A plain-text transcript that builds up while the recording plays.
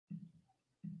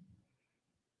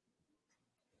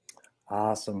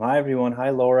Awesome. Hi, everyone. Hi,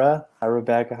 Laura. Hi,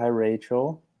 Rebecca. Hi,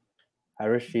 Rachel. Hi,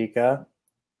 Rashika.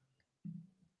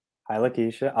 Hi,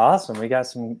 Lakeisha. Awesome. We got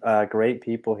some great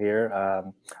people here.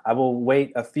 I will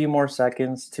wait a few more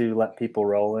seconds to let people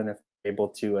roll in if they're able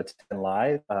to attend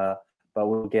live, but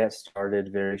we'll get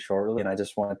started very shortly. And I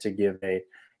just wanted to give a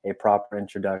proper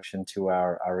introduction to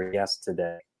our guest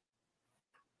today.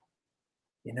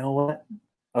 You know what?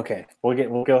 Okay,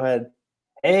 we'll go ahead.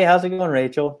 Hey, how's it going,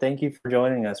 Rachel? Thank you for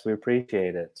joining us. We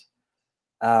appreciate it.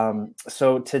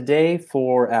 So today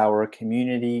for our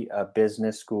community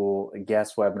business school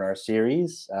guest webinar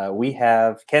series, we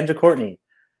have Kendra Courtney.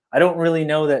 I don't really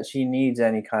know that she needs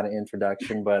any kind of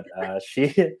introduction, but she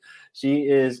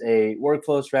is a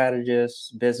workflow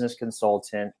strategist, business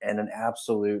consultant, and an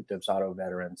absolute Dubsado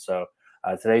veteran. So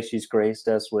today she's graced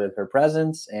us with her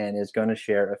presence and is going to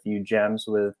share a few gems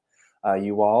with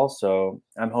you all. So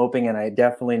I'm hoping, and I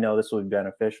definitely know this will be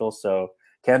beneficial. So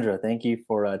Kendra, thank you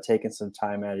for taking some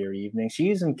time out of your evening.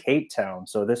 She's in Cape Town,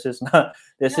 so this is not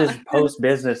this Yeah, is post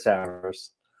business hours.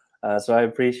 So I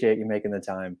appreciate you making the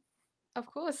time. of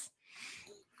course.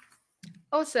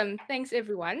 Awesome. Thanks,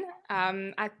 everyone.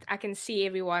 I can see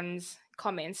everyone's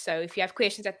comments. So if you have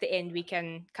questions at the end, we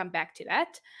can come back to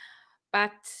that.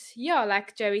 But yeah,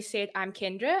 like Joey said, I'm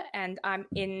Kendra and I'm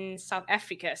in South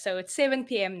Africa. So it's 7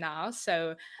 p.m. now.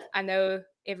 So I know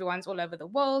everyone's all over the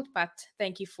world, but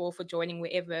thank you for joining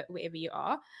wherever you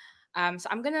are. So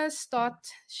I'm gonna start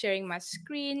sharing my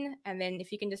screen, and then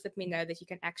if you can just let me know that you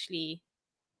can actually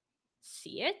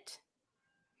see it.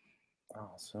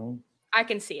 Awesome. I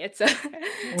can see it. So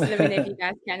let me know if you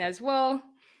guys can as well.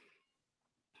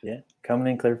 Yeah,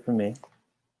 coming in clear for me.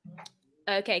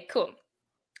 Okay, cool.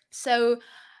 So,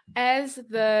 as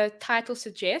the title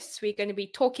suggests, we're going to be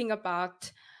talking about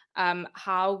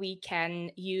how we can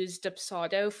use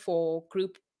Dubsado for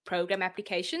group program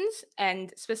applications,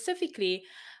 and specifically,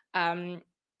 um,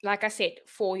 like I said,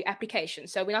 for your application.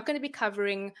 So, we're not going to be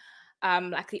covering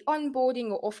like the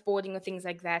onboarding or offboarding or things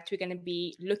like that. We're going to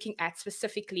be looking at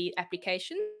specifically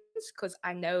applications because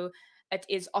I know it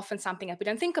is often something that we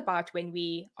don't think about when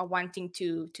we are wanting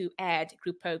to add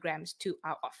group programs to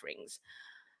our offerings.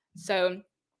 So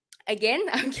again,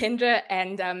 I'm Kendra,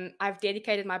 and I've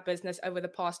dedicated my business over the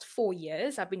past 4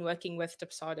 years. I've been working with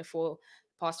Dubsado for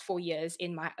the past 4 years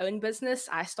in my own business.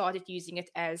 I started using it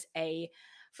as a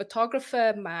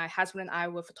photographer. My husband and I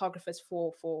were photographers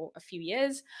for a few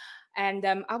years, and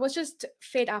I was just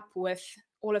fed up with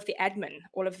all of the admin,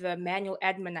 all of the manual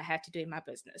admin I had to do in my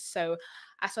business. So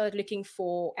I started looking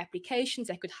for applications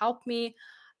that could help me,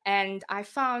 and I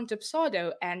found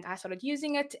Dubsado and I started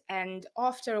using it. And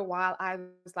after a while, I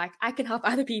was like, I can help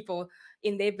other people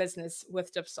in their business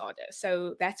with Dubsado.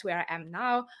 So that's where I am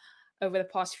now. Over the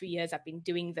past few years, I've been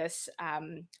doing this.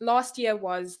 Last year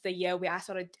was the year where I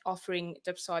started offering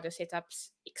Dubsado setups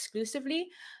exclusively.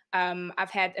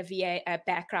 I've had a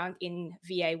background in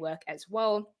VA work as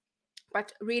well,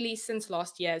 but really since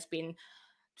last year has been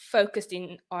focused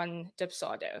in on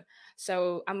Dubsado.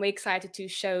 So I'm very excited to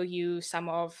show you some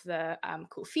of the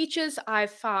cool features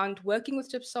I've found working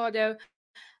with Dubsado,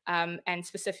 and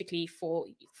specifically for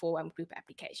group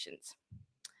applications.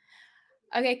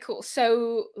 Okay, cool.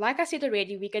 So like I said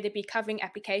already, we're going to be covering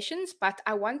applications, but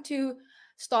I want to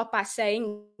start by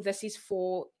saying this is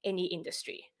for any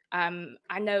industry.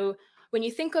 I know when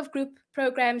you think of group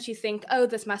programs, you think, oh,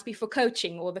 this must be for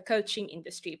coaching or the coaching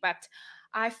industry. But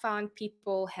I found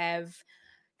people have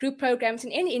group programs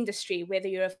in any industry, whether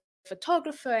you're a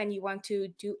photographer and you want to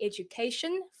do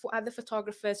education for other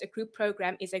photographers, a group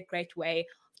program is a great way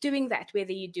of doing that,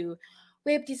 whether you do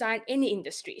web design, any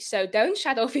industry. So don't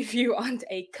shut off if you aren't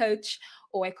a coach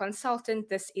or a consultant.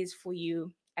 This is for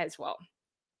you as well.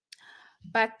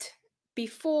 But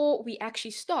before we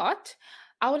actually start,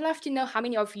 I would love to know how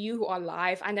many of you who are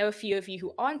live. I know a few of you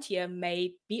who aren't here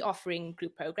may be offering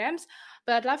group programs,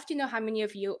 but I'd love to know how many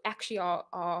of you actually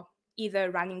are either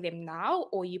running them now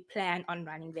or you plan on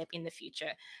running them in the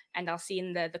future. And I'll see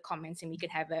in the comments and we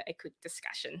can have a quick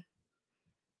discussion.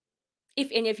 If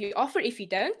any of you offer, if you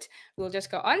don't, we'll just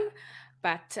go on.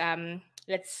 But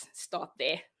let's start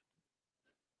there.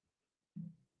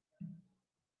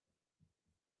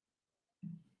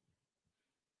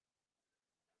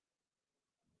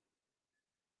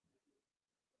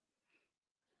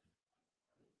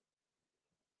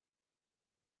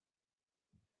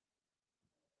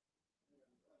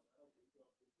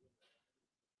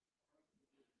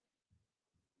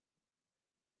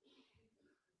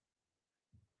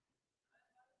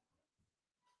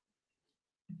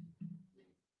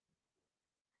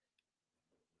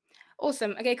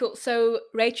 Awesome. Okay, cool. So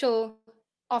Rachel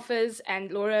offers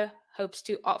and Laura hopes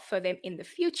to offer them in the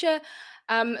future.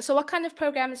 So what kind of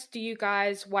programs do you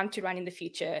guys want to run in the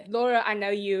future? Laura, I know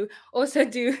you also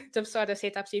do Dubsado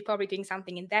setup, so you're probably doing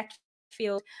something in that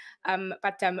field.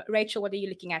 But Rachel, what are you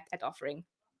looking at offering?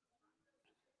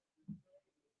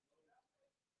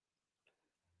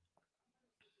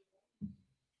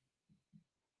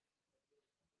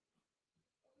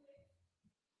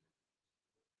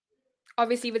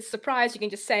 Obviously, if it's a surprise, you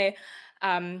can just say,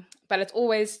 but it's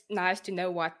always nice to know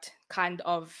what kind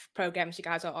of programs you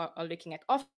guys are looking at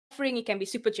offering. It can be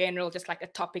super general, just like a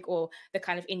topic or the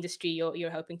kind of industry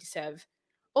you're hoping to serve.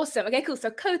 Awesome. Okay, cool.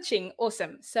 So coaching,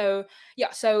 awesome. So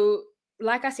yeah, so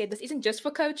like I said, this isn't just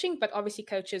for coaching, but obviously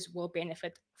coaches will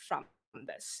benefit from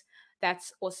this.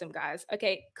 That's awesome, guys.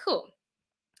 Okay, cool.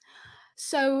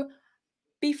 So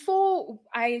before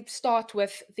I start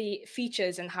with the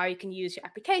features and how you can use your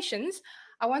applications,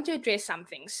 I want to address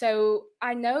something. So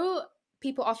I know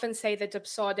people often say that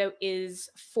Dubsado is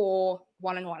for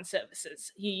one-on-one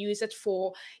services. You use it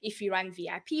for if you run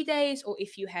VIP days or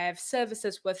if you have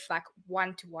services with like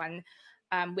one-to-one,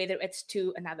 whether it's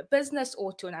to another business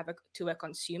or to a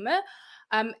consumer.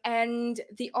 And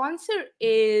the answer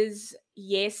is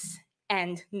yes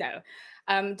and no.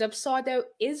 Dubsado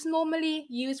is normally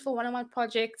used for one-on-one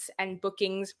projects and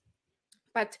bookings,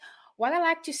 but what I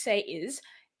like to say is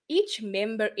each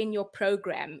member in your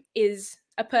program is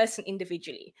a person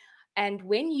individually. And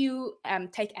when you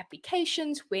take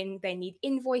applications, when they need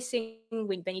invoicing,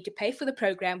 when they need to pay for the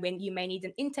program, when you may need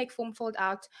an intake form filled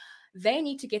out, they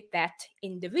need to get that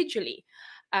individually.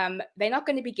 They're not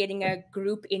going to be getting a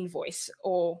group invoice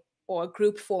or a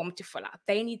group form to fill out.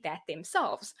 They need that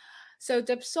themselves. So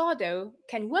Dubsado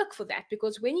can work for that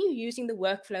because when you're using the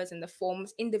workflows and the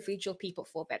forms, individual people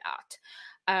fill that out.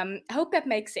 I hope that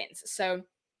makes sense. So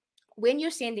when you're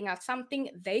sending out something,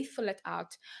 they fill it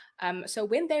out. So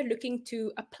when they're looking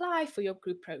to apply for your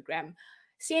group program,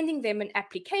 sending them an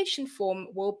application form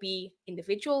will be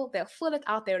individual. They'll fill it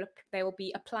out. They will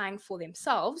be applying for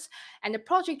themselves, and the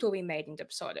project will be made in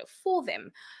Dubsado for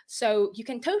them. So you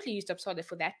can totally use Dubsado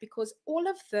for that because all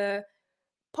of the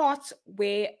parts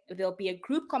where there'll be a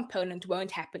group component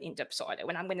won't happen in Dubsado.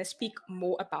 And I'm going to speak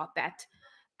more about that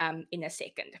in a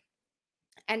second.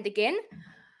 And again,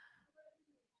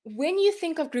 when you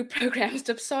think of group programs,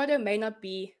 Dubsado may not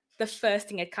be the first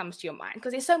thing that comes to your mind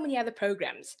because there's so many other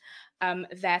programs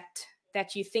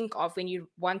that you think of when you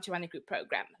want to run a group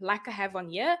program. Like I have on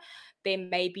here, there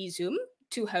may be Zoom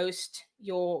to host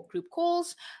your group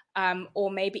calls, or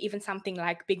maybe even something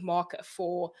like Big Marker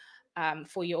for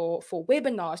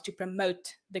webinars to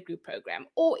promote the group program,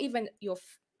 or even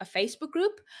a Facebook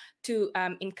group to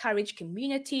encourage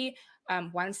community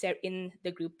once they're in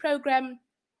the group program.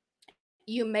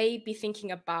 You may be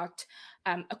thinking about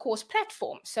a course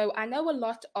platform. So I know a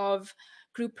lot of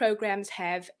group programs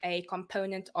have a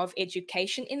component of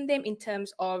education in them in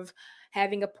terms of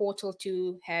having a portal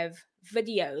to have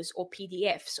videos or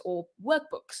PDFs or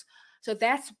workbooks. So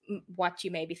that's what you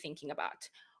may be thinking about.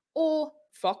 Or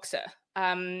Voxer.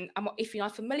 If you're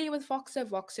not familiar with Voxer,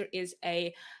 Voxer is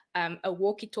a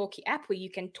walkie-talkie app where you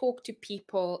can talk to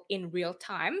people in real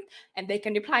time and they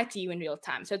can reply to you in real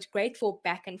time. So it's great for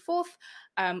back and forth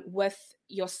with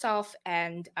yourself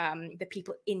and the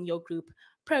people in your group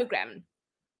program.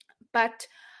 But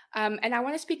and I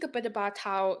want to speak a bit about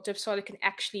how Dubsado can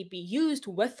actually be used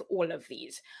with all of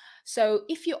these. So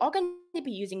if you are going to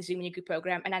be using Zoom in your group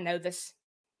program, and I know this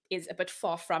is a bit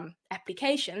far from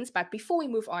applications, but before we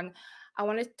move on, I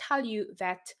want to tell you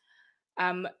that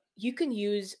you can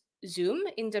use Zoom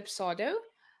in Dubsado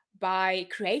by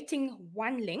creating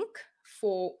one link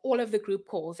for all of the group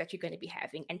calls that you're going to be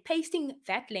having and pasting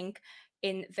that link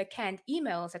in the canned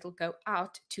emails that will go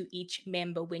out to each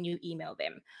member when you email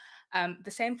them.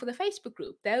 The same for the Facebook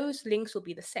group. Those links will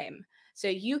be the same. So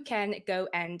you can go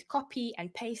and copy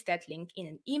and paste that link in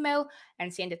an email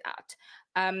and send it out.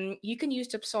 You can use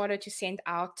Dubsado to send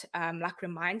out like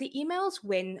reminder emails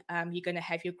when you're going to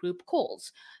have your group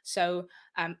calls. So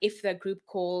if the group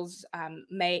calls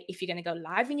if you're going to go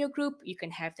live in your group, you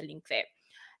can have the link there.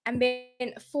 And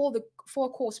then for the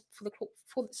course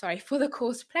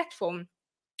platform,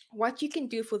 what you can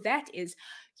do for that is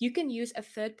you can use a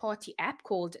third-party app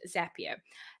called Zapier.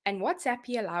 And what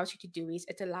Zapier allows you to do is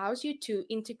it allows you to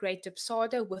integrate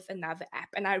Dubsado with another app.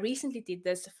 And I recently did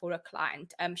this for a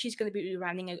client. She's going to be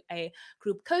running a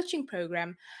group coaching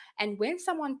program. And when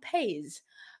someone pays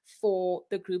for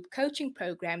the group coaching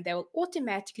program, they will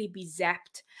automatically be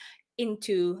zapped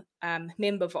into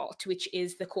Member Vault, which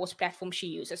is the course platform she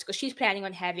uses, because she's planning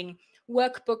on having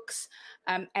workbooks,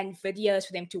 and videos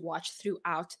for them to watch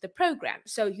throughout the program.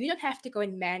 So you don't have to go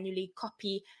and manually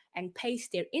copy and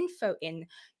paste their info in.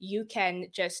 You can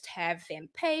just have them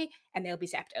pay and they'll be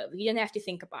zapped over. You don't have to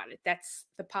think about it. That's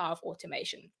the power of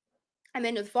automation. And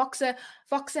then with Voxer,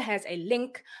 Voxer has a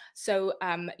link. So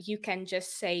you can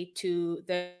just say to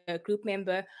the group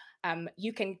member,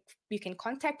 you can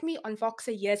contact me on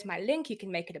Voxer. Here's my link. You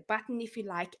can make it a button if you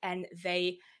like, and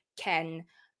they can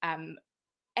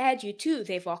add you to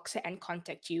their Voxer and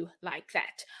contact you like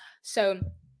that. So,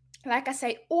 like I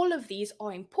say, all of these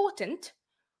are important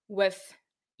with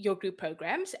your group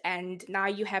programs. And now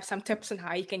you have some tips on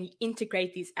how you can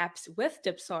integrate these apps with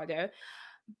Dubsado.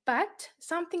 But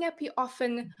something that we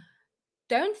often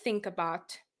don't think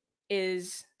about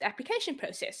is the application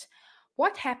process.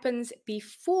 What happens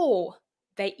before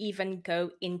they even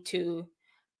go into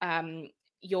um,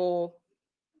 your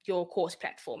your course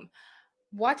platform?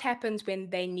 What happens when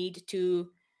they need to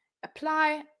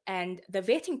apply and the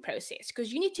vetting process?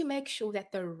 Because you need to make sure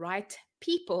that the right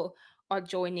people are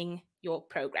joining your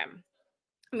program.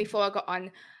 Before I go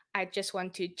on, I just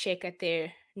want to check that there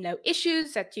are no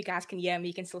issues, that you guys can hear me,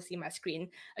 you can still see my screen.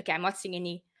 Okay, I'm not seeing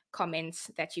any comments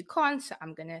that you can't, so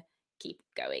I'm gonna keep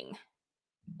going.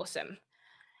 Awesome.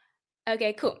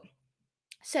 Okay, cool.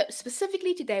 So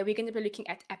specifically today, we're going to be looking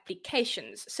at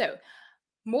applications. So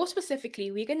more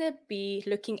specifically, we're going to be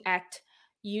looking at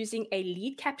using a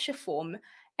lead capture form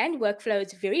and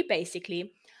workflows very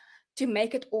basically to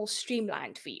make it all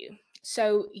streamlined for you.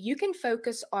 So you can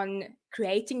focus on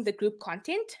creating the group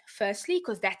content firstly,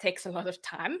 because that takes a lot of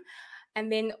time.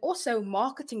 And then also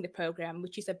marketing the program,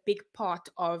 which is a big part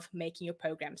of making your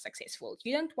program successful.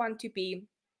 You don't want to be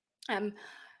um,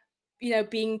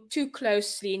 being too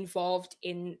closely involved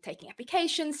in taking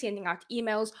applications, sending out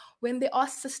emails, when there are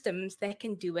systems that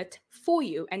can do it for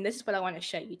you. And this is what I want to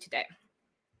show you today.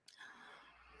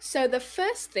 So the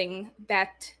first thing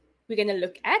that we're going to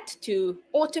look at to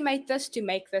automate this, to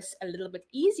make this a little bit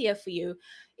easier for you,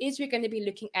 is we're going to be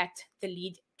looking at the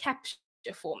lead capture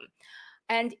form.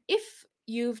 And if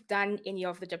you've done any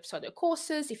of the Dubsado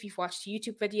courses, if you've watched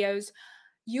YouTube videos,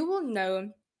 you will know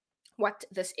what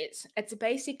this is. It's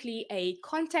basically a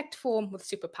contact form with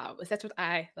superpowers. That's what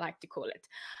I like to call it.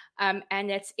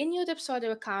 And it's in your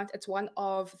Dubsado account. It's one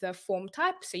of the form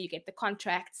types. So you get the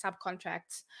contract,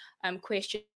 subcontracts,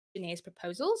 questionnaires,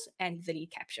 proposals, and the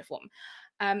lead capture form.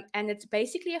 And it's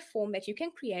basically a form that you can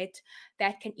create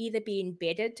that can either be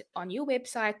embedded on your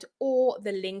website, or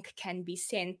the link can be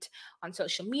sent on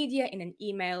social media, in an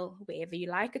email, wherever you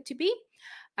like it to be.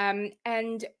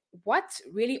 And what's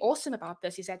really awesome about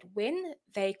this is that when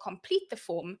they complete the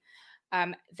form,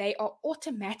 they are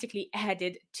automatically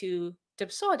added to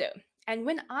Dubsado. And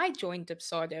when I joined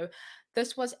Dubsado,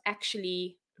 this was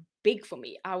actually big for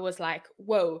me. I was like,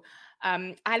 whoa,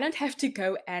 I don't have to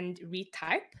go and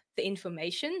retype the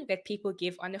information that people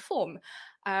give on a form.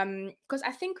 Because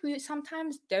I think we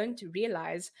sometimes don't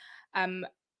realize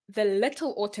the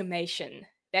little automation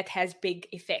that has big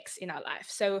effects in our life.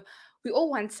 So we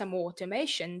all want some more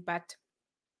automation, but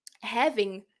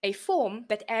having a form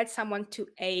that adds someone to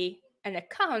an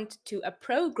account to a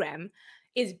program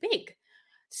is big.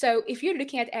 So if you're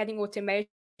looking at adding automation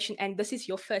and this is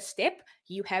your first step,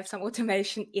 you have some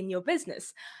automation in your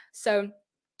business. So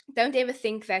don't ever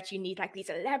think that you need like these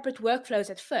elaborate workflows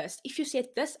at first. If you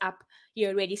set this up,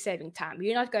 you're already saving time.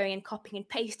 You're not going and copying and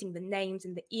pasting the names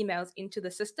and the emails into the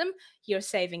system. You're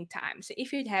saving time. So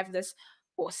if you'd have this,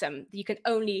 awesome. You can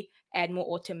only add more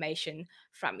automation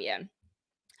from here.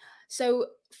 So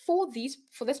for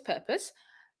this purpose,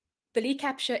 the lead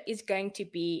capture is going to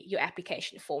be your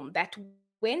application form, that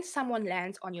when someone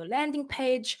lands on your landing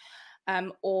page,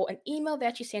 or an email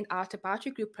that you send out about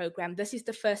your group program, this is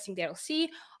the first thing they'll see,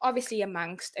 obviously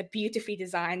amongst a beautifully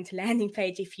designed landing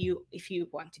page if you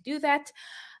want to do that.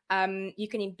 You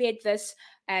can embed this,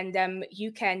 and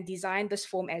you can design this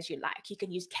form as you like. You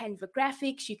can use Canva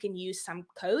graphics, you can use some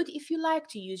code if you like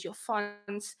to use your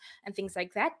fonts and things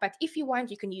like that. But if you want,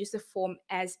 you can use the form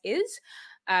as is.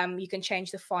 You can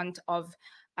change the font of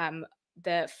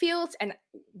the fields, and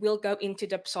we'll go into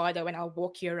Dubsado and I'll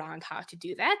walk you around how to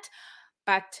do that.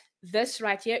 But this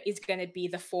right here is going to be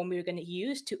the form we're going to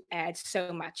use to add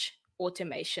so much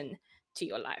automation to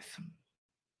your life.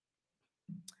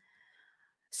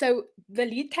 So the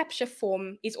lead capture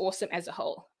form is awesome as a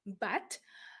whole, but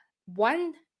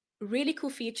one really cool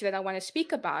feature that I want to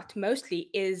speak about mostly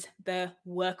is the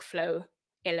workflow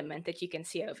element that you can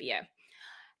see over here.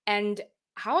 And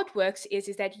how it works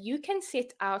is that you can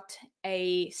set out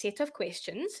a set of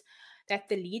questions that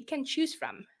the lead can choose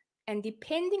from. And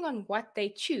depending on what they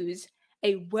choose,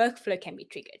 a workflow can be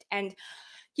triggered. And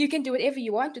You can do whatever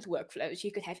you want with workflows.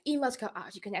 You can have emails go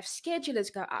out, you can have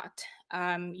schedulers go out,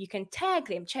 you can tag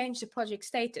them, change the project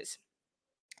status,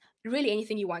 really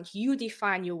anything you want. You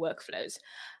define your workflows.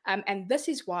 And this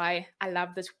is why I love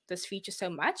this feature so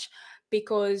much,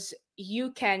 because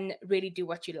you can really do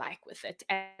what you like with it.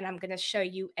 And I'm going to show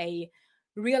you a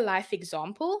real life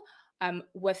example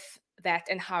with that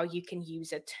and how you can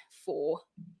use it for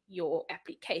your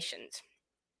applications.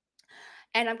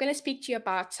 And I'm going to speak to you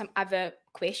about some other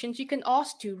questions you can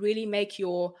ask to really make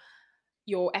your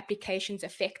applications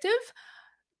effective.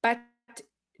 But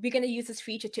we're going to use this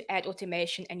feature to add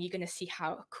automation, and you're going to see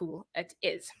how cool it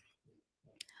is.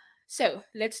 So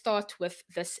let's start with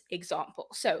this example.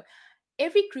 So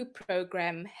every group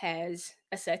program has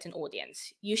a certain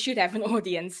audience. You should have an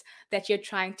audience that you're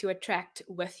trying to attract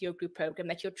with your group program,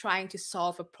 that you're trying to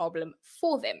solve a problem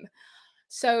for them.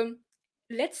 So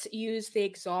let's use the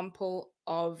example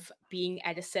of being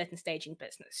at a certain stage in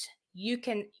business. You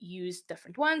can use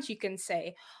different ones. You can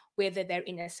say whether they're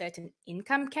in a certain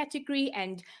income category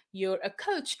and you're a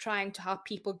coach trying to help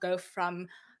people go from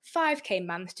 5K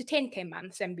months to 10K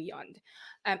months and beyond.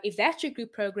 If that's your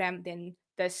group program, then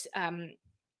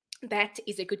that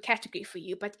is a good category for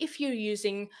you. But if you're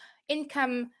using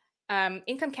income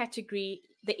income category,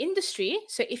 the industry,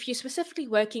 so if you're specifically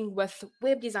working with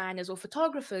web designers or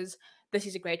photographers, this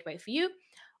is a great way for you,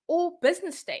 or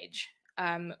business stage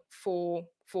for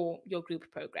your group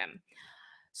program.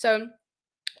 So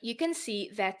you can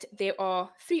see that there are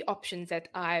three options that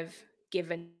I've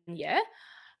given here.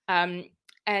 Um,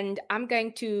 and I'm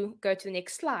going to go to the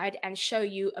next slide and show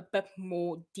you a bit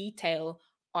more detail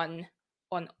on,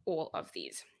 on all of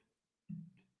these.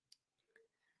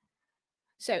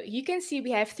 So you can see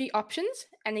we have three options.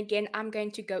 And again, I'm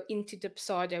going to go into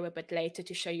Dubsado a bit later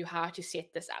to show you how to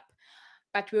set this up.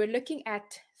 But we're looking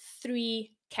at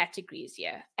three categories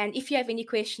here. And if you have any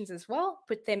questions as well,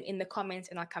 put them in the comments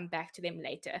and I'll come back to them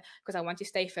later because I want to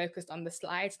stay focused on the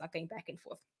slides, not going back and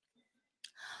forth.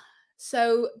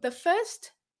 So the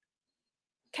first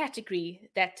category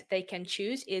that they can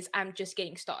choose is I'm just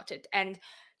getting started. And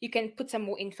you can put some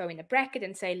more info in a bracket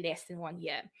and say less than 1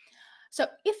 year. So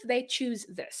if they choose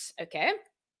this, okay,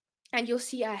 and you'll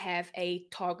see I have a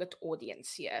target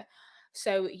audience here.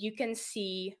 So you can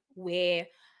see where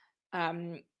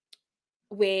the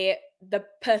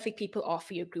perfect people are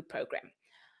for your group program.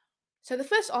 So the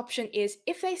first option is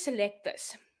if they select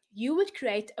this, you would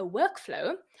create a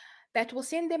workflow that will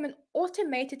send them an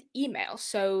automated email.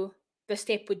 So the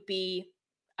step would be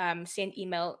send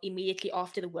email immediately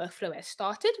after the workflow has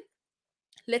started,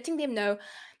 letting them know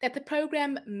that the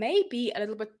program may be a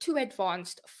little bit too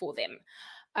advanced for them.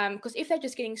 Because if they're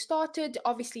just getting started,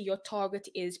 obviously your target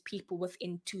is people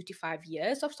within 2 to 5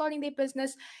 years of starting their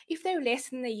business. If they're less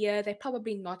than a year, they're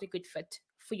probably not a good fit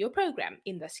for your program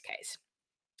in this case.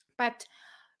 But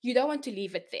you don't want to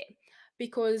leave it there,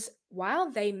 because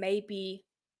while they may be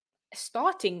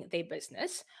starting their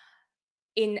business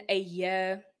in a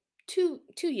year, 2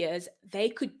 years, they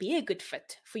could be a good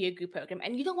fit for your group program.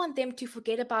 And you don't want them to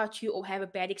forget about you or have a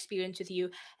bad experience with you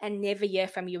and never hear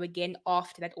from you again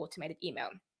after that automated email.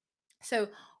 So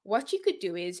what you could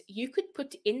do is you could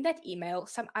put in that email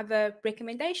some other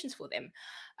recommendations for them,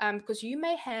 because you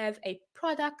may have a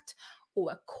product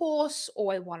or a course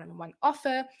or a one-on-one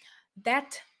offer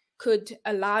that could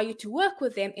allow you to work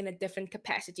with them in a different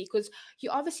capacity, because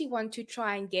you obviously want to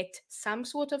try and get some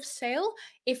sort of sale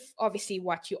if obviously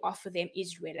what you offer them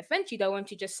is relevant. You don't want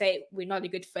to just say we're not a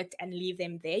good fit and leave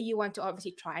them there. You want to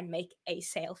obviously try and make a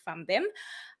sale from them,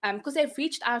 because they've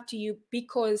reached out to you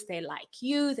because they like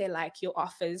you, they like your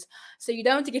offers, so you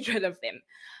don't want to get rid of them.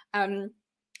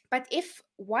 But if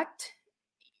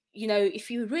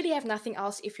you really have nothing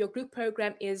else, if your group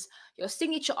program is your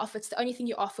signature offer, it's the only thing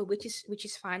you offer, which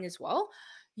is fine as well,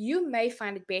 you may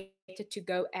find it better to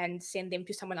go and send them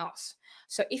to someone else.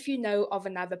 So if you know of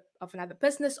another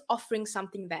business offering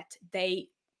something that they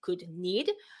could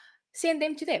need, send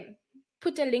them to them.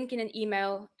 Put a link in an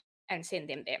email and send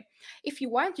them there. If you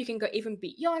want, you can go even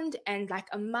beyond, and like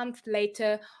a month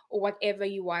later or whatever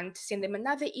you want, send them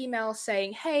another email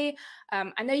saying, hey,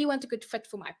 I know you want a good fit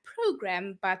for my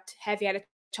program, but have you had a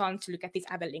chance to look at these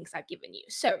other links I've given you?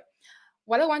 So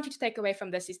what I want you to take away from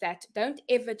this is that don't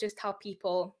ever just tell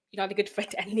people you're not a good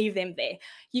fit and leave them there.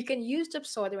 You can use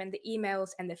Dubsado and the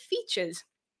emails and the features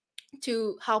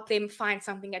to help them find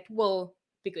something that will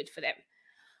be good for them.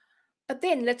 But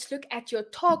then let's look at your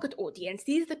target audience.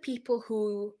 These are the people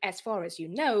who, as far as you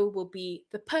know, will be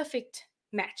the perfect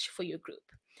match for your group.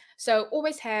 So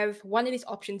always have one of these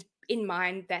options in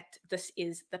mind, that this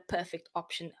is the perfect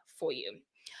option for you.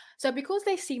 So because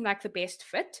they seem like the best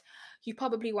fit, you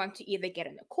probably want to either get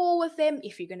on a call with them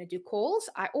if you're going to do calls.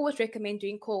 I always recommend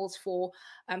doing calls for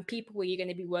people where you're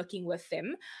going to be working with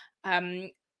them, um,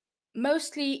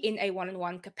 mostly in a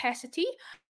one-on-one capacity.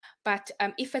 But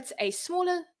if it's a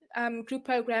smaller group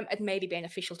program, it may be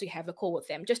beneficial to have a call with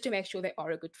them just to make sure they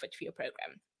are a good fit for your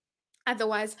program.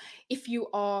 Otherwise, if you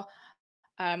are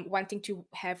wanting to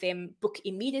have them book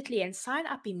immediately and sign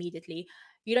up immediately,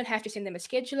 you don't have to send them a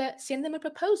scheduler. Send them a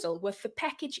proposal with the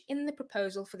package in the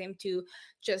proposal for them to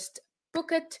just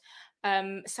book it,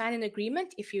 sign an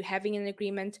agreement if you're having an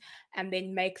agreement, and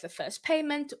then make the first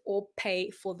payment or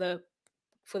pay for the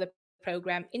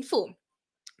program in full.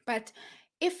 But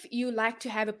if you like to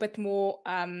have a bit more,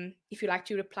 if you like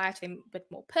to reply to them a bit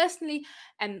more personally,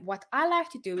 and what I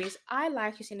like to do is I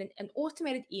like to send an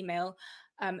automated email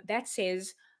that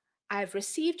says, I've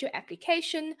received your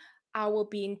application. I will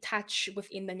be in touch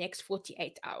within the next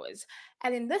 48 hours.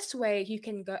 And in this way, you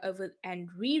can go over and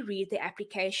reread the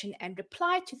application and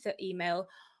reply to the email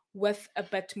with a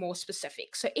bit more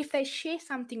specific. So if they share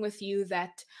something with you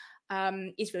that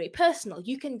is very personal,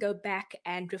 you can go back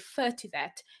and refer to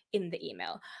that in the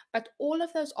email. But all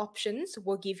of those options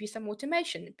will give you some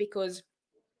automation, because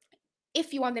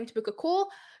if you want them to book a call,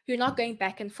 you're not going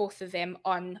back and forth with them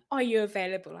on, are you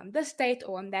available on this date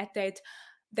or on that date?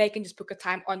 They can just book a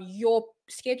time on your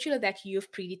scheduler that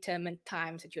you've predetermined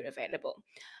times that you're available.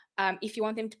 If you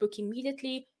want them to book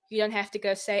immediately, you don't have to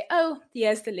go say, oh,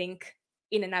 here's the link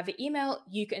in another email.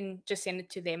 You can just send it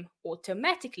to them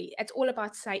automatically. It's all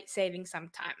about saving some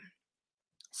time.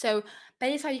 So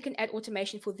that is how you can add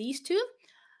automation for these two.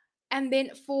 And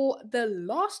then for the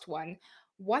last one,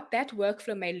 what that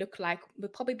workflow may look like will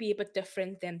probably be a bit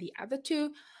different than the other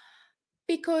two,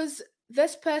 because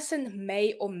this person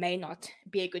may or may not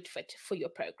be a good fit for your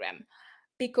program.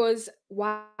 Because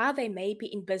while they may be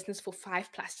in business for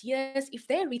 5+ years, if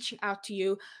they're reaching out to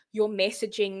you, your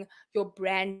messaging, your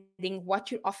branding,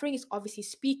 what you're offering is obviously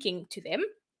speaking to them,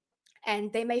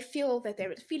 and they may feel that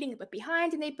they're feeling a bit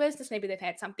behind in their business. Maybe they've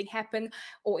had something happen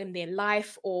or in their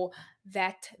life, or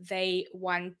that they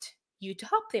want you to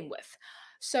help them with.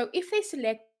 So if they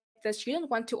select this, you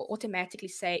don't want to automatically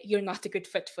say you're not a good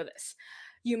fit for this.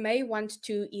 You may want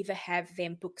to either have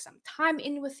them book some time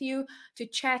in with you to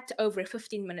chat over a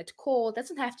 15-minute call. It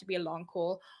doesn't have to be a long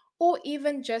call. Or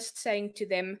even just saying to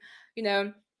them, you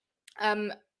know,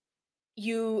 um,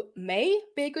 you may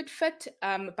be a good fit,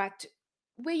 but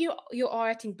where you are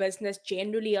at in business,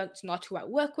 generally it's not who I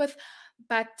work with,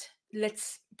 but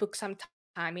let's book some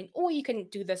time in. Or you can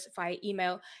do this via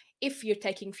email if you're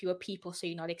taking fewer people, so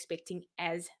you're not expecting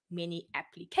as many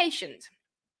applications.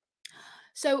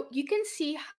 So you can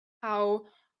see how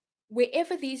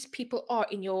wherever these people are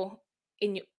in your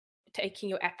taking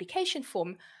your application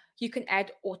form, you can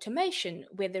add automation,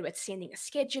 whether it's sending a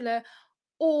scheduler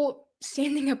or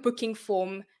sending a booking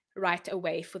form right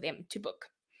away for them to book.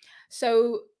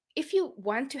 So if you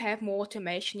want to have more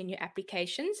automation in your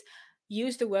applications,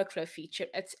 use the workflow feature.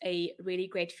 It's a really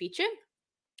great feature.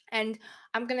 And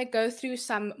I'm going to go through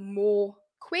some more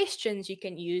questions you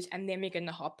can use, and then we're going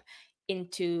to hop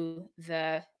into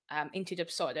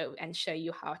Dubsado and show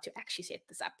you how to actually set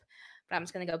this up. But I'm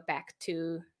just going to go back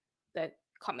to the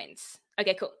comments.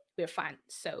 Okay, cool. We're fine.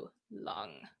 So long.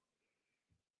 I'm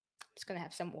just going to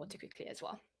have some water quickly as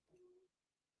well.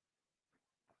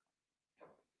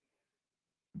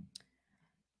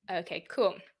 Okay,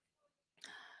 cool.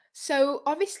 So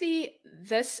obviously,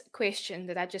 this question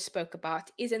that I just spoke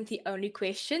about isn't the only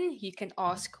question you can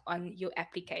ask on your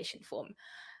application form.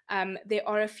 There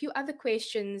are a few other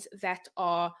questions that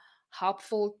are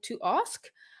helpful to ask,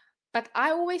 but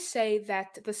I always say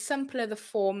that the simpler the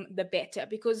form, the better,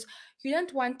 because you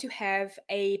don't want to have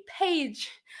a page,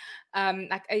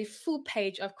 like a full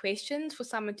page of questions for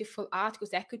someone to fill out, because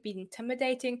that could be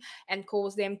intimidating and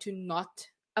cause them to not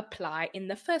apply in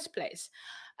the first place.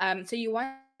 So you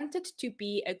want it to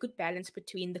be a good balance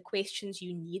between the questions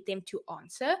you need them to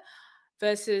answer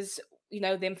versus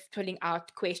them filling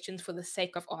out questions for the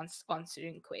sake of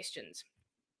answering questions.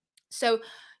 So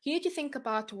you need to think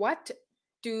about, what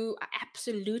do I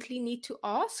absolutely need to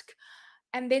ask?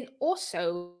 And then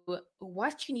also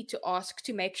what you need to ask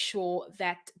to make sure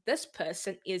that this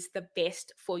person is the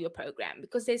best for your program.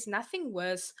 Because there's nothing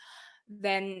worse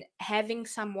than having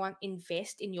someone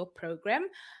invest in your program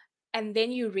and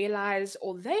then you realize,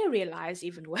 or they realize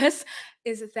even worse,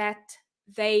 is that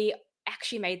they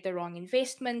actually made the wrong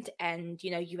investment, and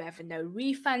you have a no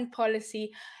refund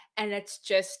policy, and it's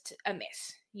just a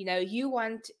mess. You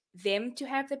want them to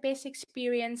have the best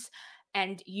experience,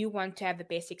 and you want to have the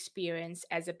best experience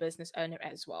as a business owner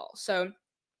as well. So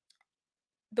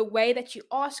the way that you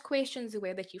ask questions, the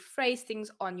way that you phrase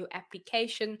things on your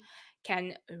application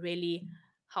can really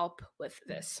help with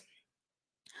this.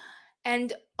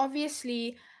 And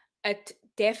obviously, it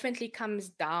definitely comes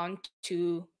down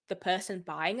to the person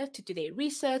buying it to do their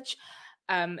research,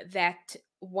 that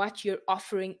what you're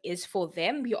offering is for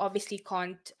them. You obviously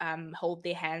can't hold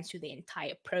their hands through the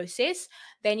entire process.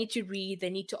 They need to read, they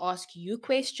need to ask you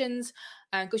questions,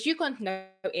 because you can't know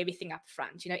everything up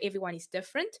front. You know, everyone is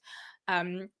different.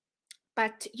 Um,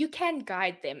 but you can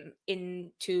guide them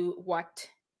into what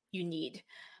you need,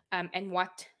 and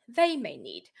what they may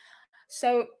need.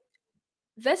 So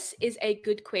this is a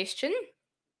good question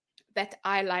that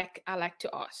I like to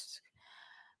ask.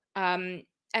 Um,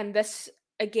 and this,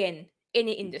 again,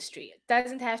 any industry. It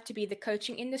doesn't have to be the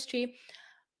coaching industry.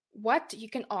 What you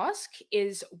can ask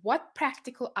is, what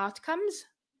practical outcomes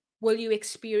will you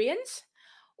experience,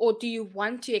 or do you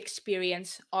want to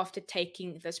experience after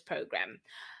taking this program?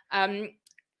 Um,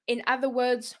 in other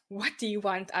words, what do you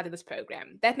want out of this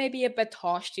program? That may be a bit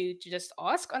harsh to just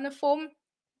ask on a form,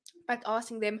 but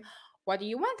asking them, what do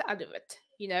you want out of it?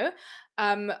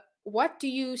 Um, what do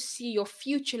you see your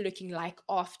future looking like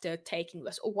after taking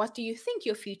this? Or what do you think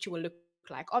your future will look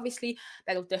like? Obviously,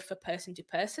 that'll differ person to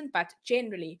person, but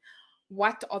generally,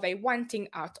 what are they wanting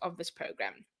out of this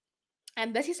program?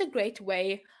 And this is a great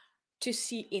way to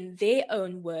see in their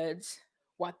own words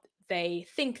what they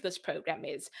think this program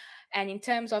is. And in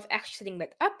terms of actually setting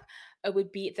that up, it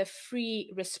would be the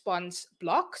free response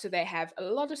block. So they have a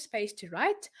lot of space to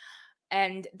write,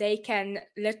 and they can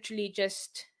literally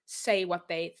just say what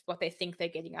they think they're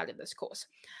getting out of this course.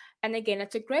 And again,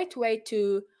 it's a great way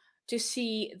to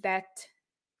see that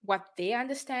what their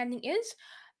understanding is,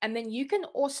 and then you can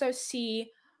also see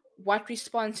what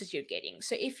responses you're getting.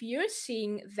 So if you're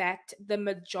seeing that the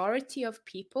majority of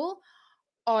people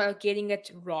are getting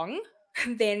it wrong,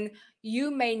 then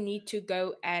you may need to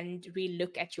go and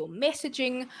relook at your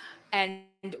messaging and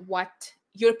what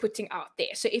you're putting out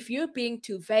there. So if you're being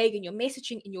too vague in your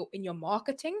messaging, in your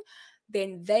marketing,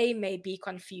 then they may be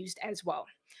confused as well.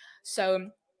 So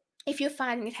if you're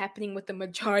finding it happening with the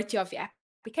majority of your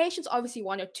applications, obviously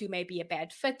one or two may be a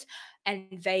bad fit, and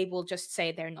they will just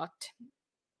say they're not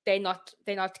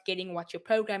getting what your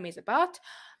program is about.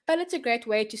 But it's a great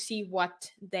way to see what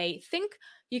they think.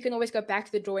 You can always go back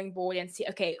to the drawing board and see,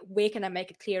 okay, where can I make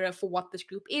it clearer for what this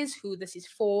group is, who this is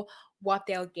for, what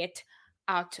they'll get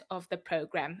out of the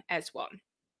program as well.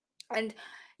 And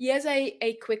here's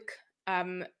a quick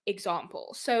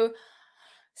example. So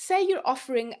say you're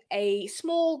offering a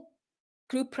small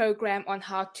group program on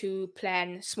how to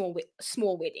plan small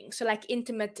weddings, so like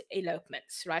intimate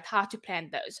elopements, right? How to plan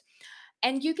those.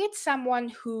 And you get someone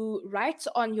who writes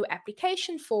on your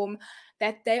application form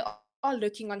that they are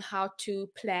looking on how to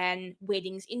plan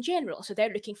weddings in general. So they're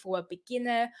looking for a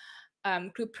beginner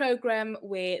group program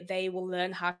where they will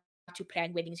learn how to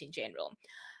plan weddings in general.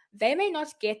 They may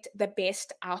not get the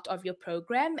best out of your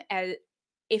program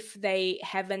if they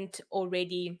haven't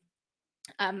already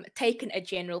taken a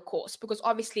general course, because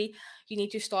obviously you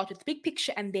need to start with the big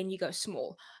picture and then you go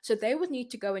small. So they would need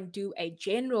to go and do a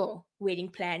general wedding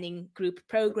planning group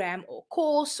program or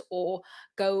course, or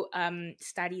go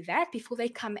study that before they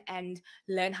come and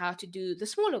learn how to do the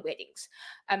smaller weddings.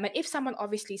 And if someone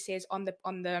obviously says on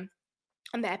the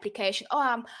application,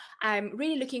 oh, I'm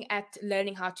really looking at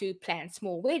learning how to plan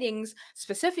small weddings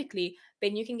specifically,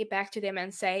 then you can get back to them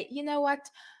and say, you know what,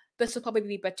 this will probably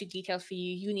be a bit too detailed for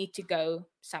you. You need to go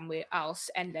somewhere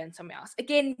else and learn somewhere else.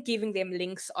 Again, giving them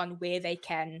links on where they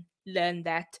can learn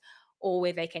that or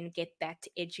where they can get that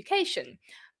education.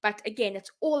 But again,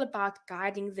 it's all about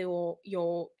guiding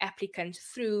your applicant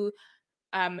through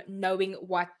knowing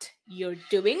what you're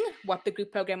doing, what the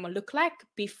group program will look like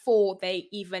before they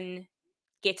even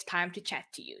get time to chat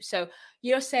to you. So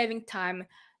you're saving time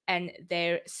and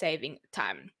they're saving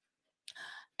time.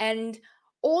 And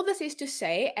all this is to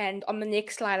say, and on the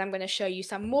next slide, I'm going to show you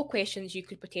some more questions you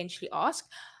could potentially ask.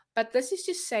 But this is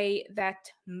to say that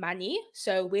money,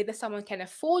 so whether someone can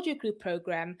afford your group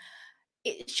program,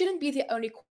 it shouldn't be the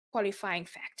only qualifying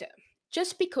factor.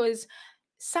 Just because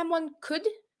someone could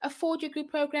afford your group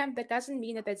program, that doesn't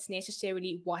mean that that's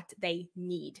necessarily what they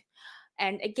need.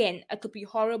 And again, it would be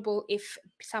horrible if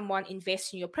someone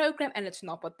invests in your program and it's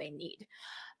not what they need.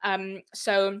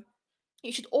 So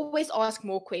you should always ask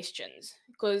more questions,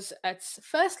 because it's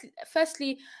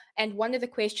firstly, and one of the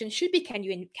questions should be, can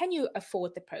you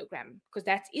afford the program, because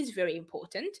that is very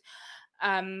important.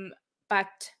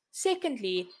 But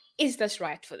secondly, is this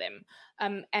right for them?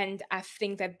 And I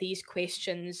think that these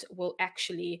questions will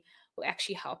actually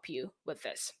help you with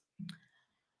this.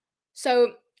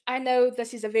 So I know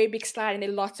this is a very big slide and there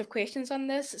are lots of questions on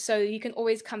this, so you can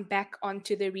always come back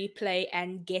onto the replay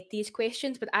and get these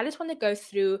questions. But I just want to go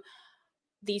through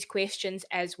these questions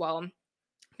as well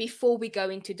before we go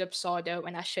into Dubsado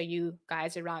and I show you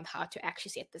guys around how to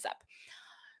actually set this up.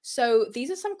 So these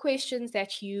are some questions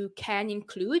that you can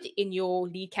include in your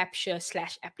lead capture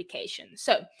 / application.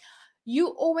 So you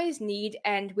always need,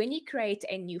 and when you create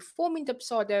a new form in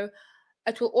Dubsado,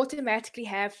 it will automatically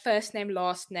have first name,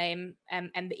 last name,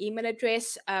 and the email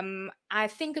address. I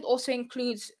think it also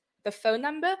includes the phone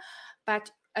number, but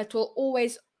it will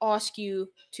always ask you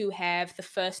to have the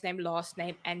first name, last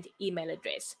name, and email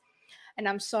address. And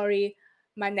I'm sorry,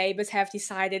 my neighbors have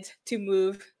decided to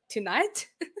move tonight.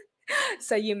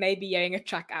 So you may be hearing a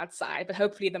truck outside, but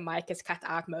hopefully the mic has cut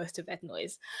out most of that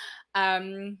noise.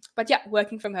 But yeah,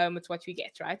 working from home, it's what we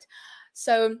get, right?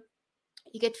 So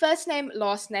you get first name,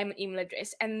 last name, and email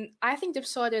address. And I think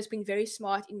Dubsado has been very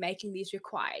smart in making these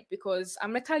required, because I'm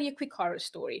going to tell you a quick horror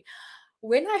story.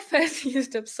 When I first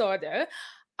used Dubsado,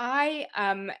 I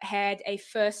had a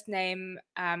first name,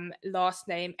 last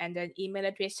name, and an email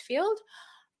address field,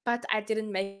 but I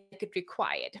didn't make it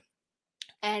required.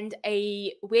 And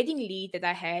a wedding lead that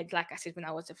I had, like I said, when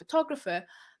I was a photographer,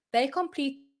 they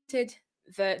completed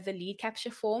the lead capture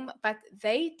form, but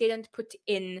they didn't put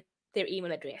in their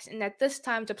email address. And at this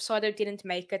time, Dubsado didn't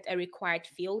make it a required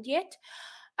field yet.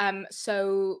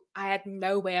 So I had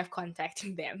no way of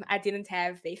contacting them. I didn't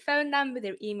have their phone number,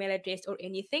 their email address, or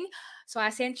anything. So I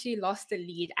essentially lost the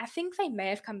lead. I think they may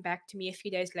have come back to me a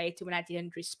few days later when I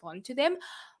didn't respond to them.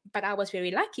 But I was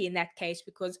very lucky in that case,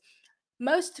 because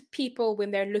most people,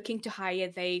 when they're looking to hire,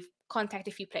 they contact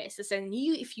a few places, and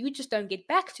if you just don't get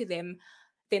back to them,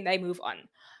 then they move on.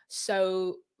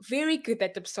 So very good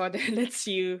that Dubsado lets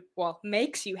you, well,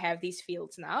 makes you have these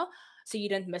fields now, so you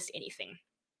don't miss anything.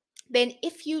 Then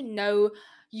if you know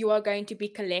you are going to be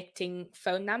collecting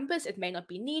phone numbers, it may not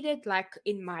be needed. Like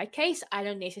in my case, I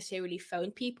don't necessarily phone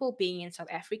people being in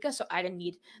South Africa, so I don't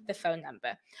need the phone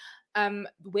number.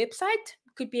 Website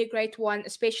could be a great one,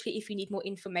 especially if you need more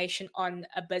information on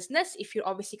a business. If you're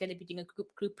obviously going to be doing a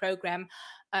group program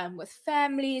with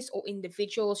families or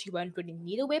individuals, you won't really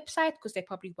need a website because they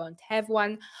probably won't have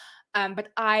one. But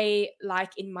I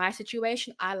like, in my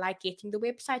situation, I like getting the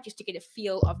website just to get a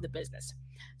feel of the business.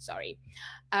 Sorry.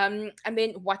 And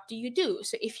then what do you do?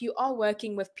 So if you are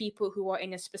working with people who are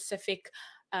in a specific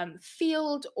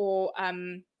field, or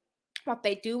what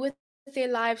they do with their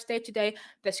lives day to day,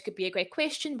 this could be a great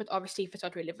question, but obviously if it's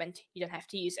not relevant, you don't have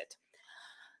to use it.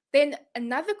 Then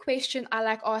another question I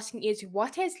like asking is,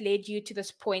 what has led you to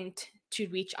this point to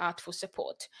reach out for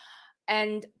support?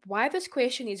 And why this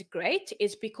question is great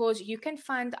is because you can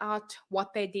find out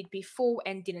what they did before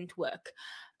and didn't work.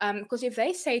 Because if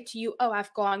they say to you, oh,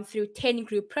 I've gone through 10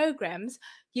 group programs,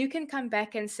 you can come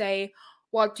back and say,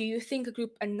 well, do you think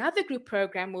another group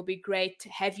program will be great?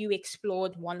 Have you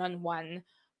explored one-on-one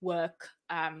work,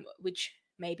 which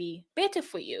may be better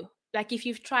for you? Like if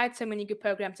you've tried so many good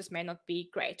programs, this may not be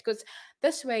great, because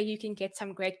this way you can get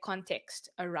some great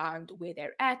context around where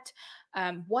they're at,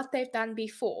 what they've done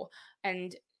before.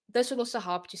 And this will also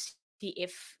help to see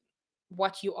if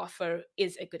what you offer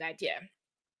is a good idea.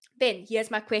 Then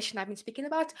here's my question I've been speaking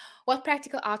about. What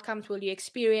practical outcomes will you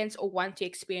experience or want to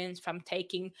experience from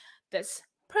taking this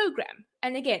program?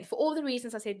 And again, for all the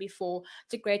reasons I said before,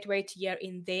 it's a great way to hear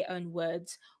in their own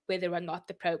words whether or not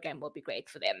the program will be great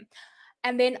for them.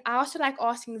 And then I also like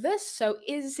asking this. So,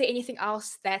 is there anything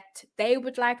else that they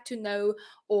would like to know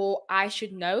or I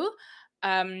should know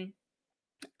um,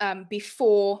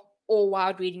 before or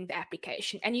while reading the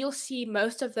application? And you'll see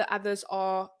most of the others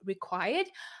are required,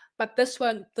 but this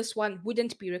one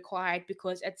wouldn't be required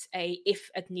because it's a if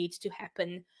it needs to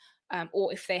happen,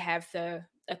 or if they have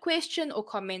a question or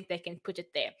comment, they can put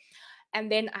it there.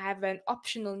 And then I have an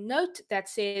optional note that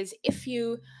says, if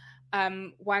you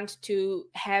want to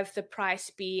have the price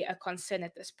be a concern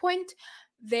at this point,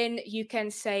 then you can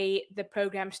say the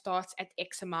program starts at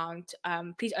X amount.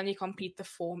 Please only complete the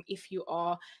form if you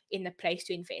are in a place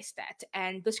to invest that.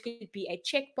 And this could be a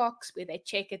checkbox where they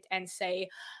check it and say,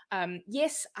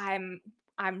 yes, I'm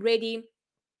ready.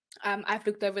 I've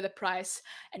looked over the price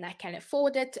and I can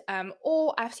afford it.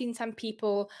 Or I've seen some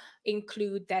people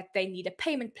include that they need a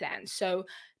payment plan. So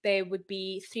there would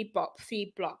be three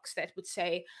blocks that would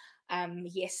say,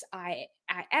 yes, I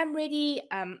am ready,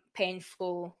 paying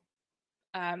full.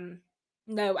 Um,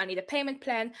 no, I need a payment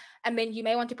plan. And then you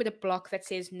may want to put a block that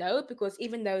says no, because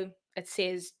even though it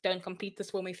says don't complete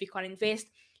this form if you can't invest,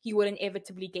 you will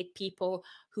inevitably get people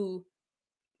who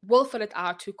will fill it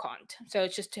out who can't. So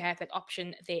it's just to have that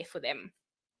option there for them.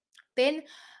 Then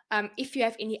If you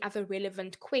have any other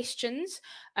relevant questions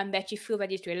that you feel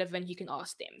that is relevant, you can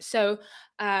ask them. So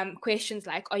questions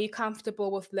like, are you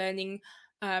comfortable with learning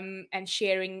and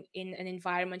sharing in an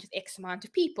environment with X amount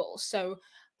of people? So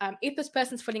if this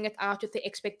person's filling it out with the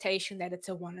expectation that it's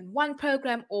a one-on-one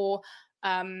program, or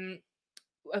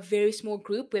a very small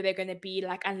group where they're going to be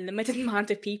like unlimited amount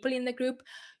of people in the group,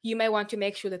 you may want to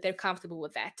make sure that they're comfortable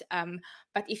with that.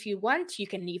 But if you want, you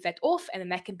can leave that off, and then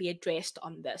that can be addressed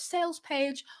on the sales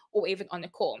page or even on a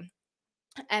call.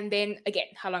 And then again,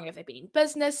 how long have they been in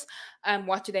business?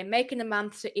 What do they make in a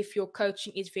month? So if your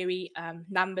coaching is very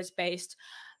numbers based,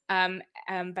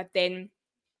 but then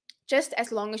just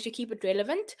as long as you keep it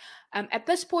relevant. At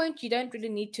this point, you don't really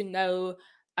need to know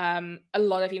a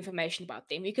lot of information about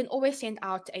them. You can always send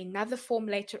out another form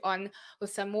later on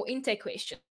with some more intake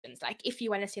questions. Like if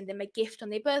you want to send them a gift on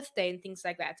their birthday and things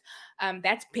like that,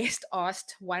 that's best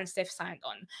asked once they've signed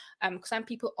on. Some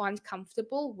people aren't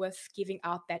comfortable with giving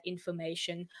out that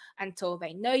information until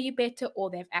they know you better or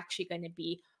they're actually going to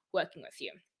be working with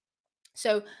you.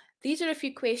 So these are a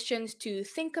few questions to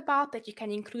think about that you can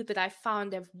include that I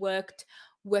found have worked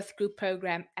with group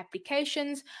program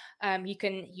applications. You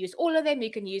can use all of them.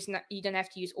 You don't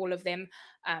have to use all of them,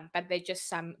 but they're just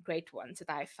some great ones that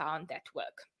I found that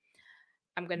work.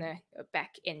 I'm gonna go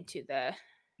back into the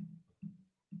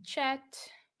chat.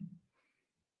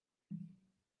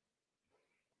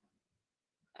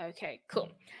 Okay, cool.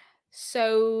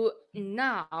 So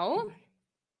now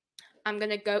I'm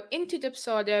gonna go into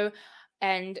Dubsado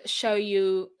and show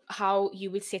you how you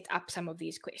would set up some of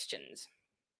these questions.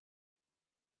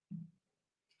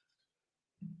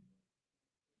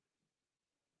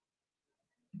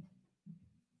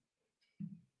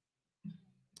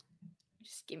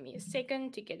 Just give me a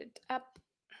second to get it up.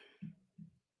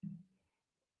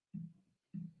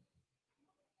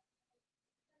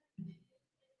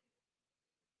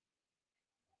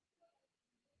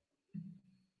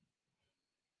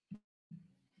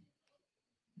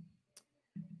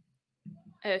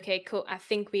 Okay, cool. I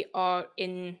think we are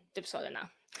in Dubsado now.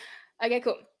 Okay,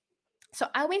 cool. So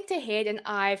I went ahead and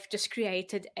I've just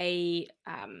created a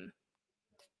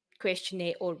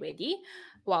questionnaire already.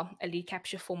 Well, a lead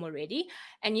capture form already.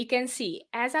 And you can see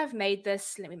as I've made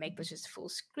this, let me make this just full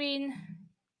screen.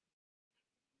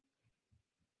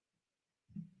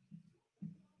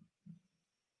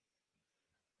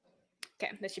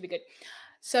 Okay, that should be good.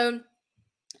 So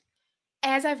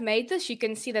as I've made this, you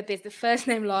can see that there's the first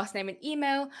name, last name, and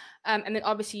email. And then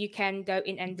obviously you can go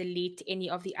in and delete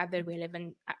any of the other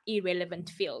irrelevant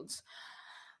fields.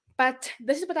 But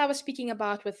this is what I was speaking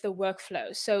about with the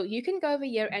workflow. So you can go over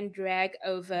here and drag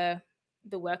over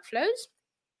the workflows,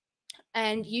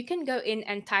 and you can go in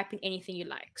and type in anything you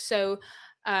like. So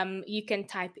you can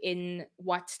type in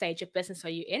what stage of business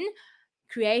are you in,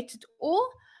 create it all,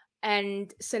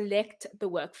 and select the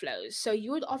workflows. So you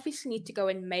would obviously need to go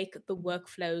and make the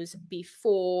workflows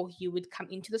before you would come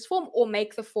into this form, or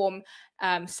make the form,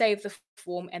 save the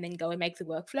form, and then go and make the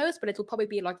workflows. But it will probably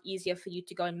be a lot easier for you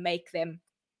to go and make them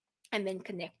and then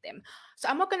connect them. So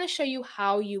I'm not going to show you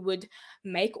how you would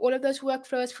make all of those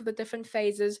workflows for the different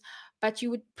phases, but you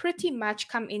would pretty much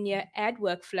come in here, add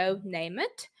workflow, name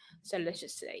it. So let's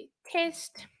just say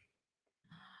test.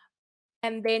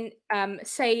 And then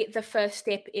say the first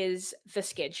step is the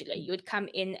scheduler. You would come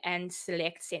in and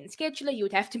select send scheduler. You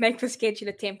would have to make the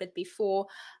scheduler template before.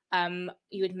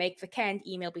 You would make the canned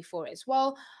email before as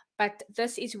well. But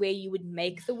this is where you would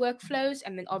make the workflows.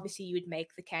 And then obviously you would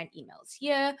make the canned emails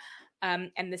here,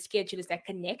 and the schedulers that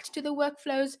connect to the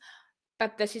workflows.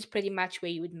 But this is pretty much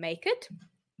where you would make it.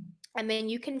 And then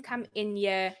you can come in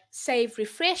here, save,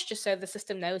 refresh, just so the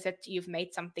system knows that you've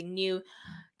made something new.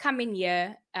 Come in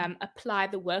here, apply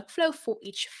the workflow for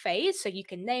each phase. So you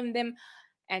can name them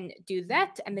and do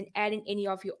that, and then add in any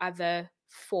of your other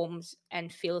forms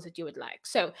and fields that you would like.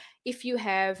 So if you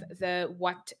have the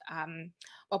what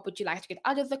would you like to get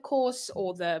out of the course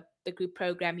or the group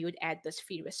program, you would add this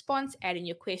free response, add in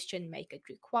your question, make it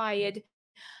required,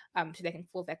 so they can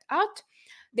fill that out.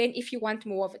 Then if you want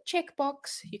more of a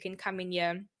checkbox, you can come in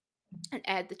here and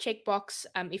add the checkbox.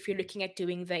 If you're looking at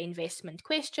doing the investment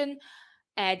question,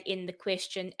 add in the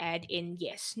question, add in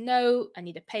yes, no, I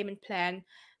need a payment plan,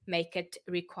 make it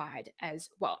required as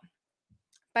well.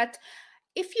 But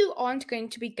if you aren't going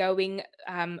to be going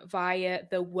via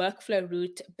the workflow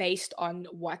route based on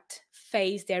what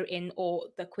phase they're in or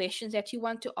the questions that you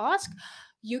want to ask,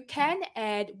 you can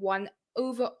add one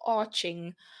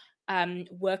overarching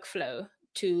workflow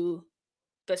to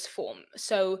this form.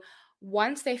 So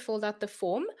once they filled out the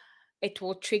form, it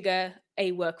will trigger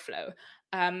a workflow.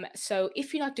 So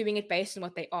if you're not doing it based on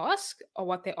what they ask or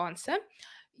what they answer,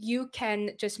 you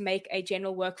can just make a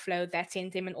general workflow that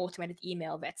sends them an automated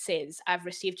email that says, I've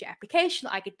received your application,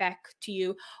 I get back to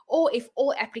you. Or if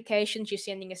all applications you're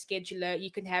sending a scheduler, you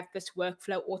can have this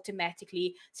workflow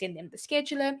automatically send them the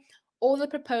scheduler or the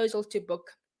proposal to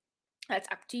book. That's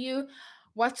up to you.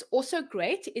 What's also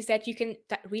great is that you can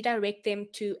redirect them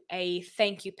to a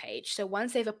thank you page. So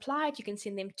once they've applied, you can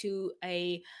send them to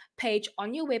a page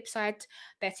on your website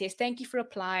that says, thank you for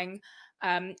applying.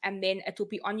 And then it will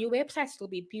be on your website. It'll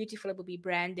be beautiful. It will be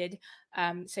branded.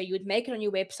 So you would make it on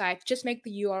your website. Just make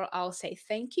the URL say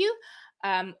thank you,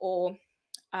 or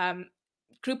um,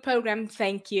 group program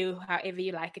thank you, however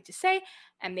you like it to say.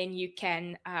 And then you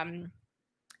can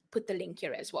put the link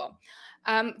here as well.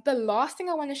 The last thing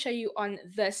I want to show you on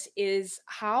this is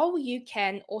how you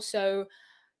can also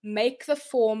make the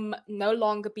form no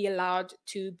longer be allowed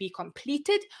to be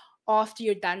completed after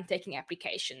you're done taking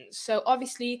applications. So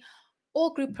obviously,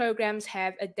 all group programs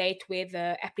have a date where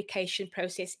the application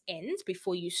process ends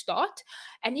before you start.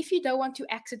 And if you don't want to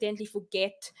accidentally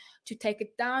forget to take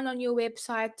it down on your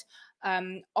website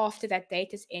after that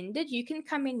date has ended, you can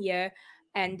come in here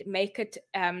and make it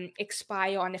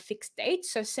expire on a fixed date.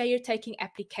 So say you're taking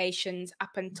applications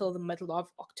up until the middle of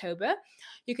October,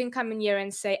 you can come in here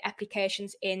and say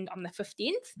applications end on the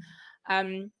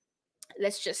 15th.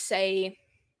 Let's just say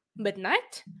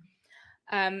midnight.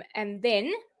 And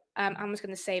then I'm just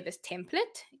going to save this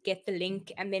template, get the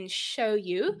link, and then show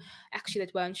you. Actually,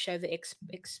 that won't show the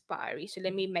expiry. So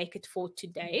let me make it for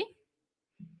today.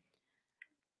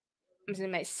 I'm just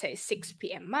going to say 6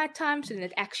 p.m. my time, so then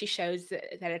it actually shows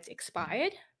that it's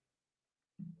expired.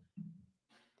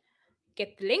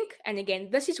 Get the link, and again,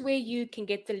 this is where you can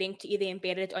get the link to either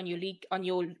embed it on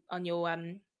your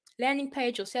landing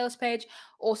page or sales page,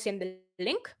 or send the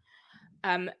link,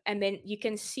 and then you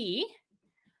can see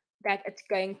that it's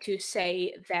going to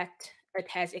say that it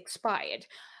has expired,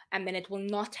 and then it will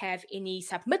not have any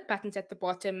submit buttons at the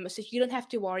bottom, so you don't have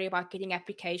to worry about getting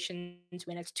applications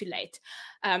when it's too late.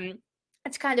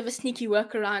 It's kind of a sneaky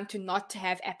workaround to not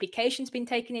have applications being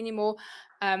taken anymore,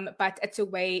 but it's a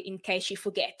way in case you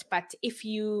forget. But if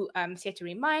you set a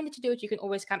reminder to do it, you can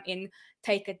always come in,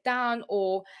 take it down,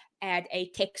 or add a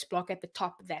text block at the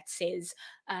top that says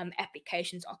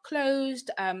applications are closed,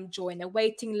 join a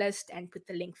waiting list, and put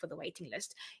the link for the waiting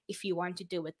list if you want to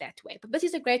do it that way. But this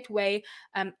is a great way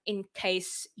in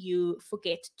case you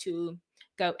forget to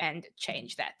go and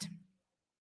change that.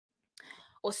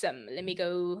 Awesome. Let me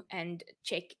go and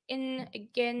check in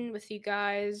again with you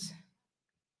guys.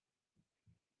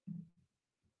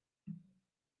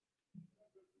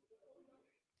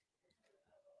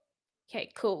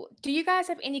 Okay, cool. Do you guys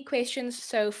have any questions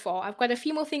so far? I've got a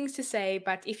few more things to say,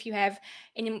 but if you have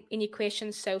any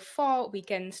questions so far, we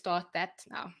can start that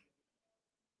now.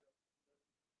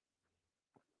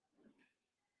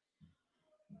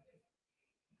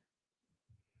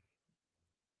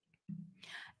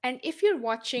 And if you're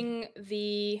watching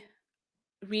the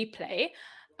replay,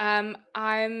 I'm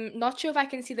not sure if I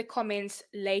can see the comments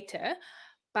later,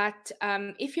 but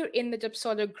if you're in the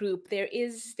Dubsado group, there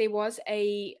was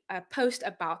a post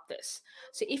about this.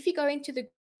 So if you go into the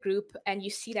group and you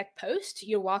see that post,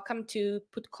 you're welcome to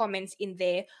put comments in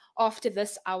there. After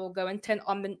this, I will go and turn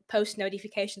on the post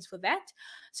notifications for that.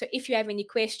 So if you have any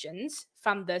questions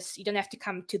from this, you don't have to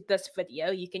come to this video.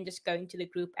 You can just go into the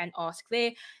group and ask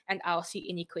there, and I'll see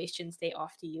any questions there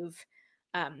after you've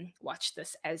watched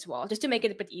this as well, just to make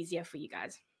it a bit easier for you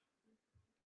guys.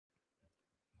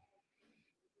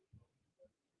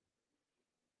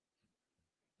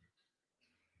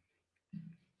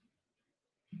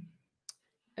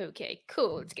 Okay,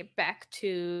 cool. Let's get back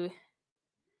to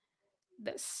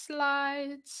the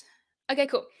slides. Okay,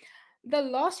 cool. The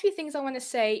last few things I want to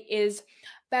say is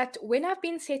that when I've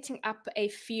been setting up a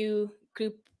few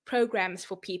group programs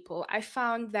for people, I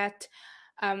found that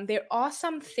there are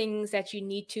some things that you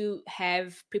need to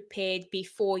have prepared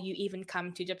before you even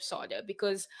come to Dubsado,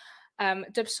 because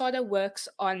Dubsado works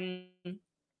on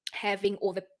having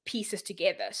all the pieces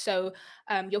together. So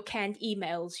your canned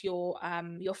emails,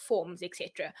 your forms,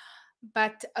 etc.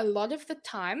 But a lot of the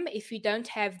time, if you don't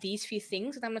have these few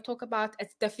things that I'm going to talk about,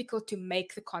 it's difficult to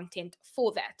make the content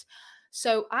for that.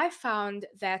 So I found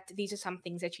that these are some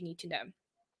things that you need to know.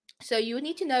 So you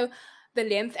need to know the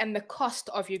length and the cost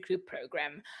of your group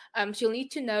program. So you'll need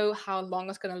to know how long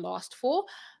it's going to last for,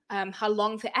 how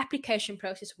long the application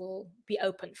process will be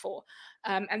open for.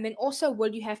 And then also,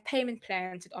 will you have payment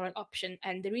plans that are an option?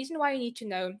 And the reason why you need to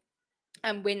know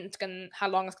how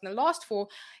long it's gonna last for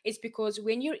is because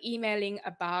when you're emailing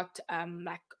about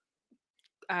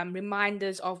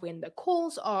reminders of when the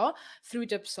calls are through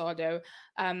Dubsado,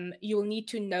 you'll need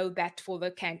to know that for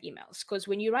the canned emails. Because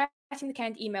when you're writing the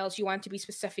canned emails, you want to be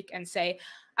specific and say,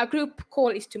 our group call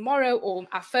is tomorrow, or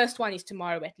our first one is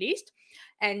tomorrow at least.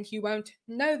 And you won't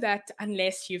know that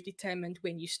unless you've determined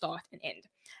when you start and end.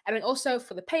 And then also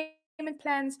for the payment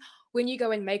plans, when you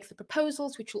go and make the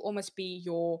proposals, which will almost be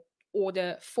your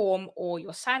order form or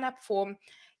your sign up form,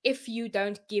 if you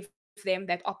don't give them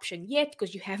that option yet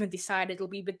because you haven't decided, it'll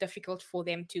be a bit difficult for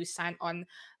them to sign on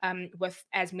with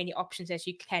as many options as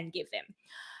you can give them.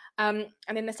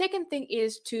 And then the second thing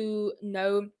is to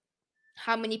know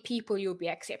how many people you'll be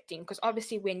accepting, because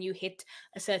obviously when you hit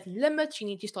a certain limit you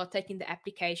need to start taking the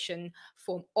application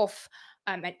form off,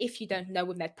 and if you don't know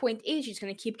when that point is, you're just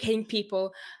going to keep getting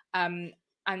people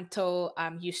until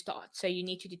you start, so you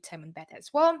need to determine that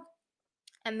as well.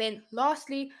 And then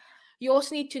lastly, you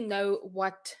also need to know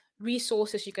what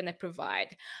resources you're going to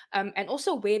provide, and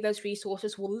also where those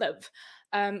resources will live.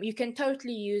 You can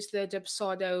totally use the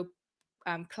Dubsado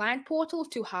client portal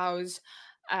to house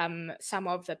some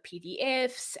of the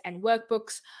PDFs and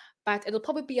workbooks, but it'll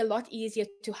probably be a lot easier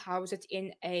to house it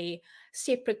in a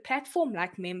separate platform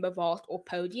like Member Vault or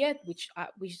Podia,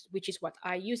 which is what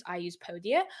I use. I use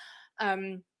Podia.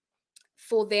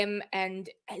 For them and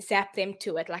zap them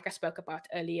to it, like I spoke about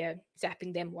earlier,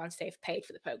 zapping them once they've paid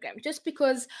for the program. Just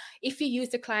because if you use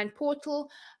the client portal,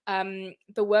 the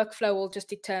workflow will just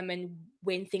determine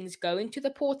when things go into the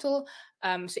portal.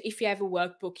 So if you have a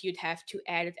workbook, you'd have to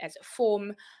add it as a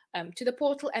form to the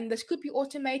portal, and this could be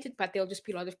automated, but there'll just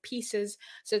be a lot of pieces,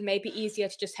 so it may be easier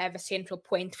to just have a central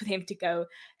point for them to go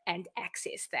and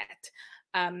access that.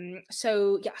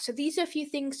 So these are a few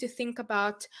things to think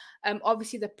about.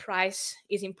 Obviously the price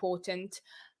is important,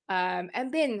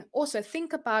 and then also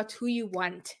think about who you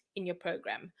want in your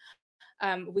program,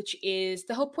 which is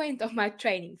the whole point of my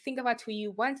training. Think about who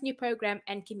you want in your program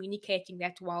and communicating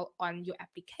that while on your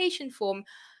application form,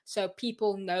 so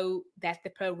people know that the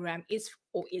program is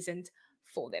or isn't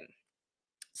for them.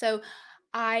 So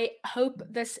I hope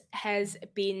this has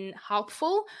been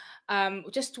helpful,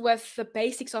 just with the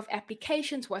basics of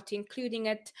applications, what to include in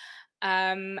it.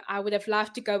 I would have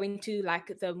loved to go into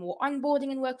like the more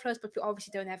onboarding and workflows, but we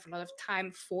obviously don't have a lot of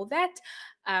time for that.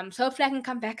 So hopefully I can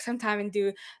come back sometime and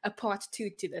do a part 2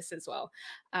 to this as well.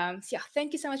 So yeah,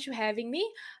 thank you so much for having me.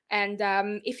 And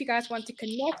if you guys want to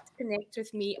connect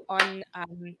with me on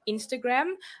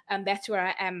Instagram. That's where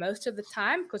I am most of the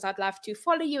time, because I'd love to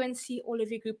follow you and see all of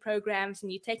your group programs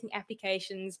and you taking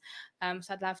applications.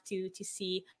 So I'd love to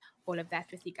see all of that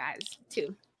with you guys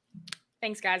too.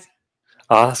 Thanks, guys.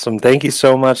 Awesome. Thank you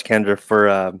so much, Kendra,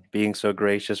 for being so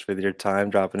gracious with your time,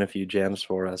 dropping a few gems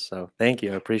for us. So thank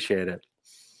you. I appreciate it.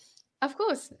 Of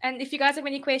course. And if you guys have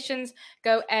any questions,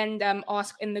 go and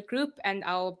ask in the group and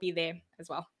I'll be there as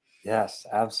well. Yes,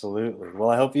 absolutely.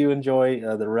 Well, I hope you enjoy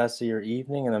the rest of your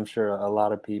evening, and I'm sure a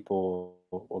lot of people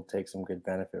will take some good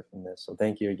benefit from this. So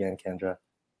thank you again, Kendra.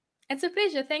 It's a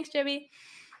pleasure. Thanks, Joey.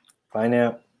 Bye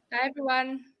now. Bye,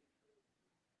 everyone.